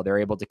playing well, they're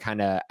able to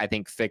kind of, I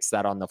think, fix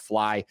that on the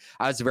fly.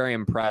 I was very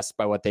impressed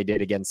by what they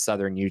did against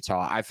Southern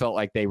Utah. I felt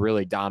like they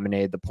really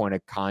dominated the point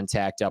of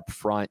contact up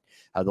front.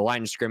 The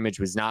line of scrimmage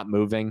was not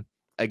moving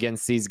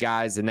against these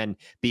guys. And then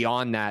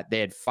beyond that, they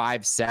had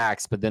 5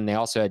 sacks, but then they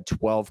also had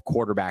 12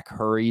 quarterback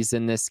hurries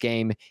in this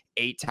game,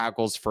 8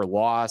 tackles for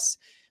loss.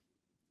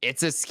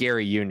 It's a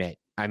scary unit.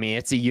 I mean,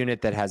 it's a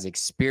unit that has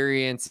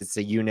experience. It's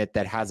a unit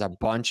that has a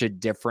bunch of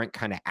different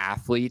kind of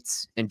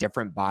athletes and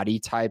different body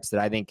types that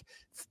I think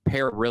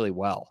pair really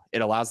well.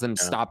 It allows them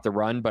to stop the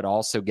run, but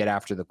also get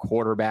after the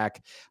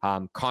quarterback.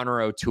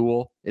 Connor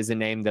O'Toole is a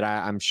name that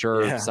I'm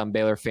sure some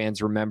Baylor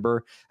fans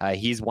remember.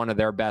 He's one of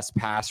their best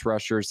pass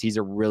rushers. He's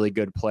a really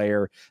good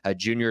player.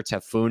 Junior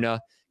Tafuna,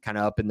 kind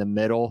of up in the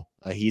middle.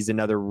 He's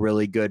another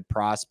really good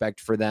prospect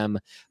for them.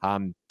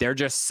 They're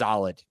just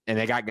solid, and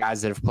they got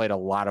guys that have played a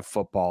lot of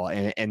football.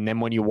 And then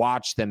when you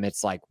watch them,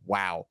 it's like,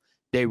 wow,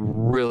 they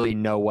really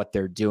know what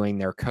they're doing.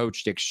 They're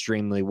coached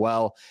extremely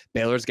well.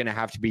 Baylor's going to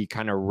have to be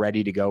kind of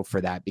ready to go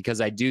for that,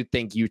 because I do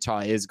think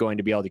Utah is going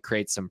to be able to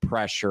create some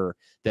pressure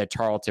that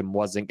Tarleton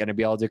wasn't going to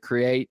be able to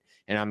create.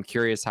 And I'm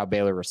curious how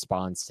Baylor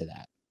responds to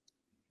that.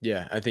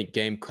 Yeah, I think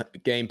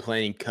game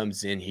planning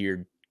comes in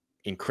here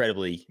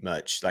incredibly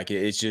much. Like,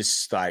 it's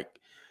just like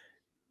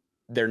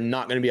they're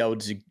not going to be able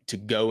to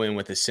go in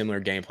with a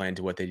similar game plan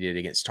to what they did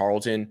against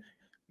Tarleton.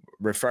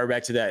 Refer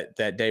back to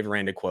that Dave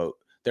Aranda quote.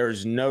 There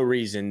is no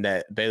reason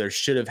that Baylor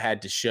should have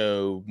had to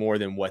show more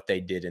than what they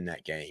did in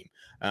that game.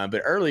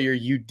 But earlier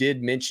you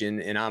did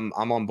mention, and I'm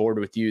on board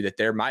with you, that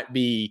there might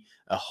be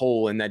a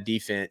hole in that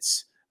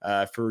defense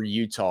for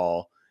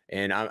Utah.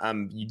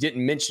 And you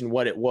didn't mention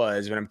what it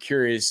was, but I'm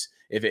curious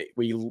if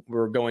we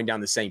were going down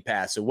the same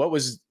path. So what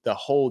was the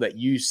hole that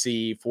you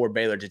see for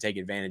Baylor to take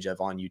advantage of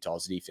on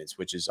Utah's defense,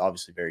 which is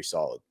obviously very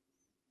solid?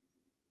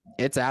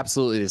 It's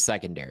absolutely the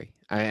secondary.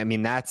 I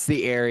mean, that's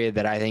the area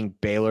that I think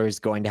Baylor is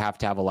going to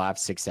have a lot of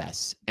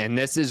success. And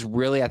this is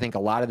really, I think a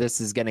lot of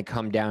this is going to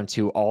come down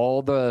to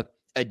all the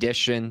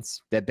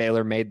additions that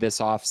Baylor made this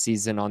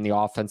offseason on the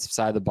offensive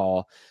side of the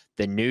ball,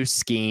 the new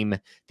scheme,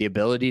 the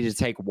ability to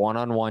take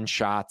one-on-one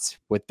shots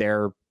with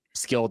their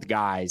skilled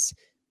guys.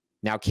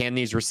 Now, can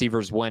these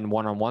receivers win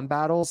one-on-one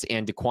battles?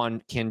 And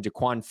can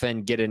DeQuan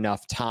Finn get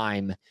enough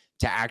time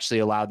to actually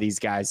allow these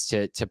guys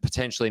to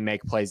potentially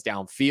make plays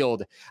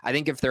downfield. I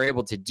think if they're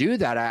able to do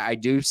that, I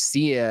do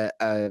see a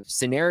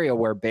scenario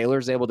where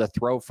Baylor's able to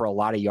throw for a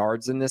lot of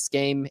yards in this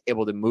game,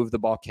 able to move the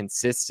ball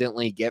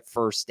consistently, get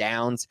first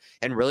downs,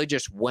 and really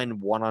just win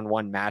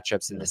one-on-one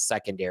matchups in the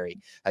secondary.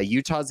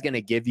 Utah's going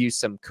to give you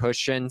some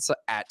cushions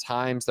at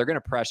times. They're going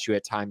to press you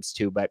at times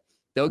too, but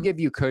they'll give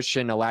you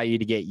cushion, allow you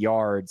to get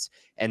yards.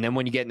 And then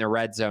when you get in the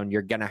red zone,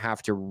 you're going to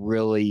have to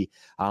really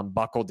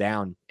buckle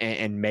down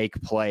and make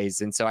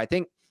plays. And so I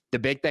think the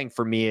big thing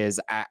for me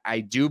is I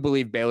do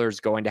believe Baylor's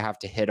going to have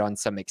to hit on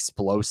some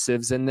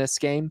explosives in this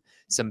game,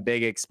 some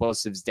big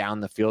explosives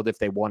down the field if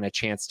they want a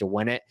chance to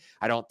win it.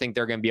 I don't think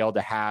they're going to be able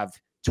to have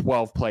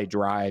 12 play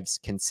drives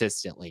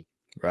consistently.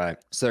 Right.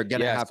 So they're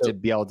going to have to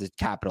be able to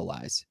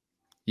capitalize.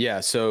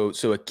 Yeah. So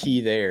a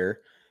key there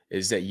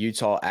is that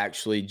Utah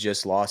actually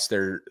just lost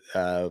their,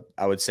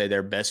 I would say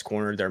their best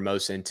corner, their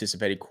most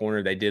anticipated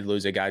corner. They did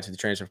lose a guy to the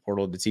transfer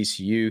portal to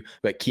TCU,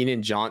 but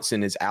Keenan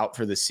Johnson is out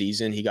for the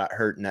season. He got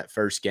hurt in that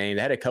first game.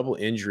 They had a couple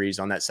injuries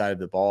on that side of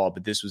the ball,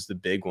 but this was the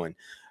big one.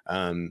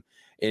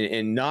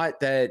 And not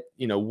that,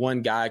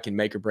 one guy can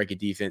make or break a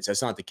defense.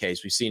 That's not the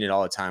case. We've seen it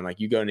all the time. Like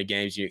you go into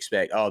games, you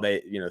expect,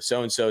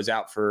 so-and-so is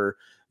out for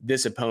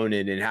this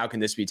opponent and how can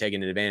this be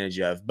taken advantage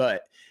of?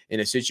 But in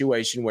a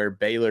situation where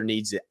Baylor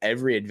needs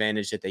every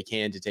advantage that they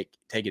can to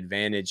take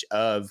advantage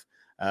of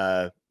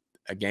a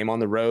game on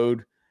the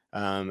road,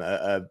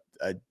 a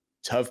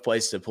tough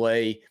place to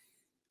play,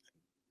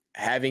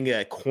 having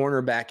a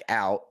cornerback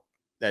out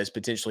that is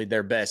potentially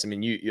their best. I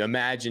mean, you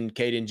imagine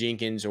Caden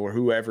Jenkins or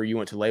whoever you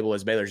want to label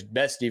as Baylor's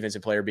best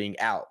defensive player being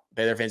out.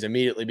 Baylor fans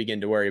immediately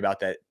begin to worry about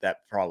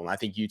that problem. I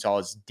think Utah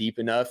is deep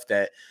enough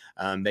that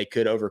they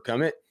could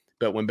overcome it.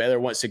 But when Baylor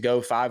wants to go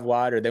 5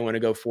 wide or they want to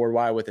go 4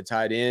 wide with a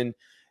tight end,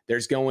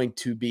 there's going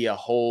to be a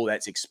hole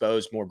that's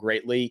exposed more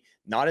greatly,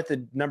 not at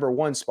the number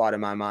 1 spot in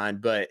my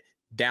mind, but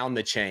down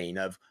the chain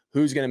of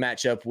who's going to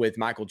match up with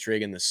Michael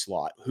Trigg in the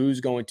slot,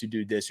 who's going to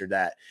do this or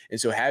that. And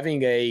so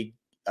having a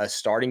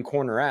starting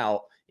corner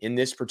out in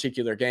this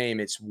particular game,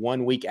 it's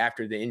 1 week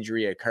after the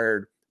injury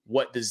occurred.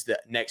 What does the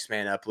next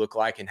man up look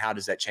like? And how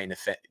does that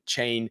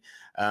chain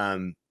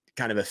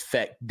kind of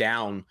affect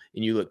down,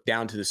 and you look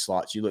down to the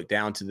slots, you look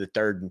down to the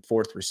 3rd and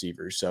 4th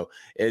receivers. So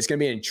it's going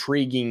to be an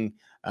intriguing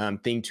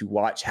thing to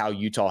watch how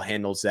Utah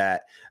handles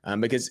that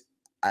because,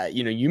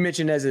 you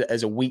mentioned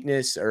as a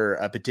weakness or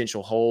a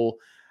potential hole,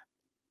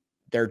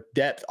 their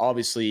depth,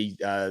 obviously,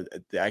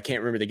 I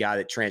can't remember the guy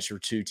that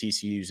transferred to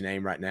TCU's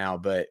name right now,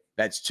 but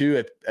that's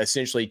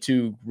essentially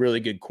two really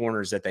good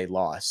corners that they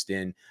lost.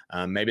 And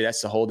maybe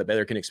that's the hole that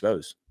Baylor can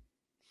expose.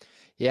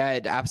 Yeah,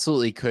 it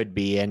absolutely could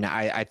be. And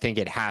I think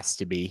it has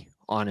to be,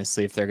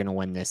 honestly, if they're going to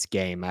win this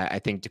game. I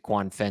think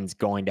Daquan Finn's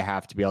going to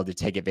have to be able to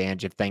take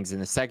advantage of things in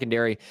the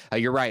secondary.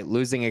 You're right.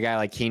 Losing a guy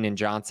like Keenan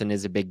Johnson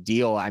is a big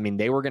deal. I mean,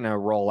 they were going to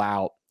roll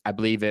out, I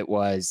believe it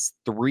was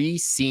 3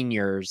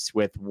 seniors,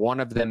 with one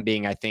of them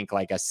being, I think,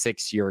 like a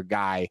 6-year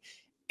guy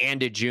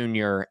and a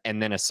junior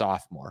and then a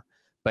sophomore.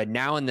 But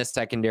now in this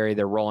secondary,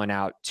 they're rolling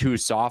out 2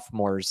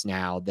 sophomores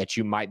now that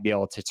you might be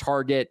able to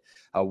target.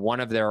 One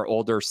of their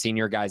older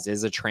senior guys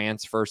is a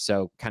transfer,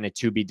 so kind of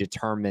to be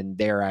determined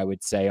there, I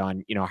would say,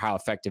 on how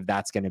effective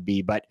that's going to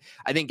be. But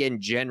I think in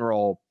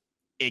general,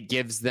 it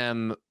gives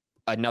them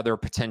another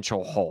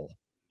potential hole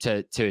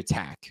to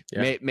attack.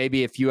 Yeah.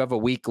 Maybe if you have a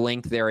weak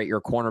link there at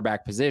your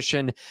cornerback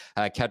position,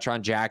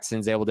 Ketron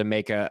Jackson's able to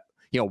make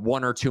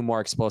 1 or 2 more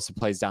explosive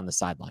plays down the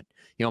sideline.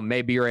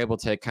 Maybe you're able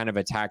to kind of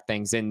attack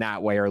things in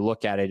that way or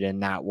look at it in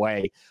that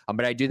way.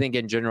 But I do think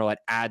in general, it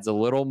adds a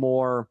little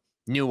more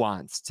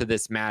nuance to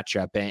this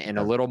matchup and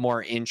a little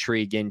more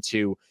intrigue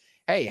into,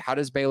 hey, how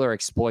does Baylor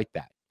exploit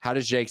that? How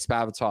does Jake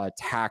Spavital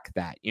attack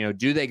that?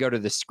 Do they go to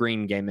the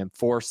screen game and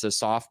force a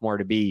sophomore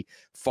to be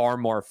far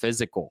more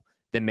physical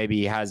than maybe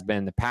he has been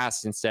in the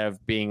past, instead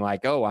of being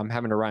like, oh, I'm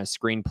having to run a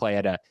screenplay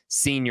at a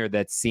senior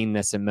that's seen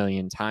this a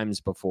million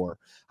times before.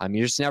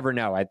 You just never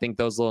know. I think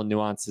those little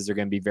nuances are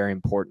going to be very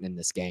important in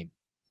this game.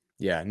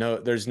 Yeah, no,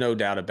 there's no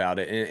doubt about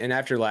it. And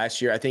after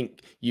last year, I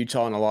think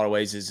Utah in a lot of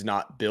ways is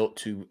not built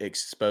to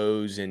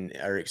explode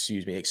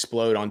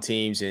on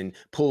teams and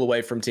pull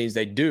away from teams.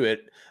 They do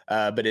it,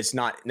 but it's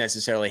not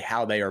necessarily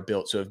how they are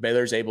built. So if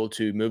Baylor's able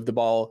to move the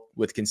ball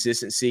with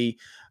consistency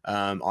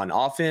on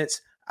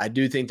offense, I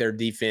do think their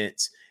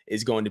defense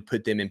is going to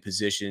put them in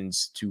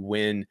positions to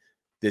win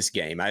this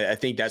game. I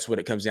think that's what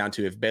it comes down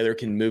to. If Baylor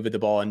can move the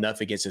ball enough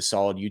against a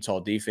solid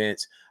Utah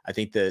defense, I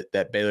think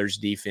that Baylor's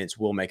defense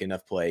will make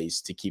enough plays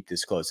to keep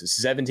this close.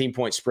 It's a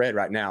 17-point spread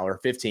right now, or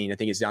 15. I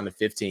think it's down to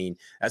 15.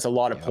 That's a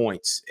lot of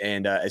points.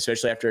 And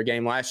especially after a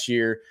game last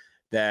year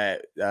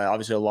that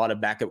obviously a lot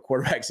of backup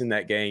quarterbacks in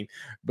that game,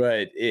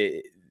 but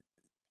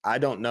I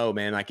don't know,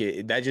 man.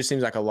 That just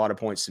seems like a lot of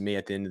points to me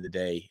at the end of the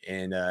day.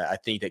 And I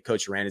think that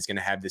Coach Aranda is going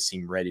to have this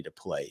team ready to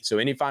play. So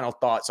any final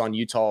thoughts on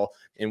Utah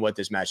and what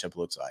this matchup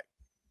looks like?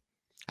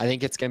 I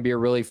think it's going to be a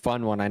really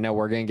fun one. I know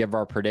we're going to give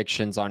our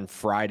predictions on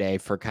Friday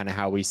for kind of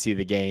how we see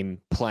the game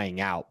playing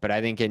out. But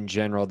I think in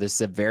general, this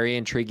is a very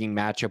intriguing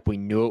matchup. We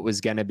knew it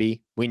was going to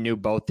be. We knew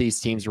both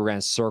these teams were going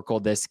to circle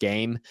this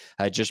game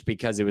just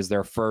because it was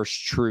their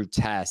first true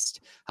test.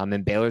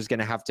 And Baylor's going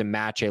to have to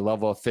match a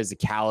level of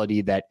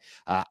physicality that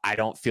I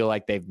don't feel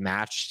like they've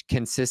matched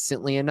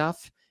consistently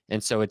enough.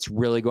 And so it's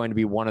really going to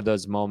be one of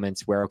those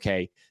moments where,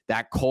 okay,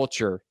 that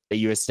culture that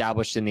you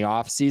established in the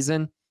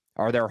offseason,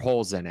 are there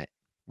holes in it?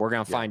 We're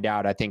going to find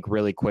out, I think,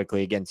 really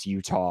quickly against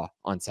Utah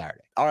on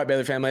Saturday. All right,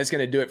 Baylor family, that's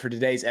going to do it for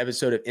today's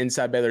episode of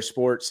Inside Baylor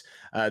Sports,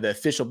 the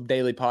official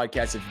daily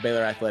podcast of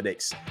Baylor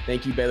Athletics.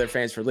 Thank you, Baylor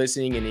fans, for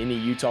listening, and any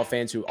Utah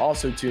fans who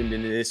also tuned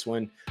into this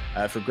one.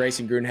 For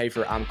Grayson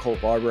Grunhafer, I'm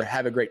Colt Barber.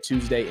 Have a great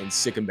Tuesday, and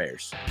sick 'em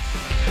Bears.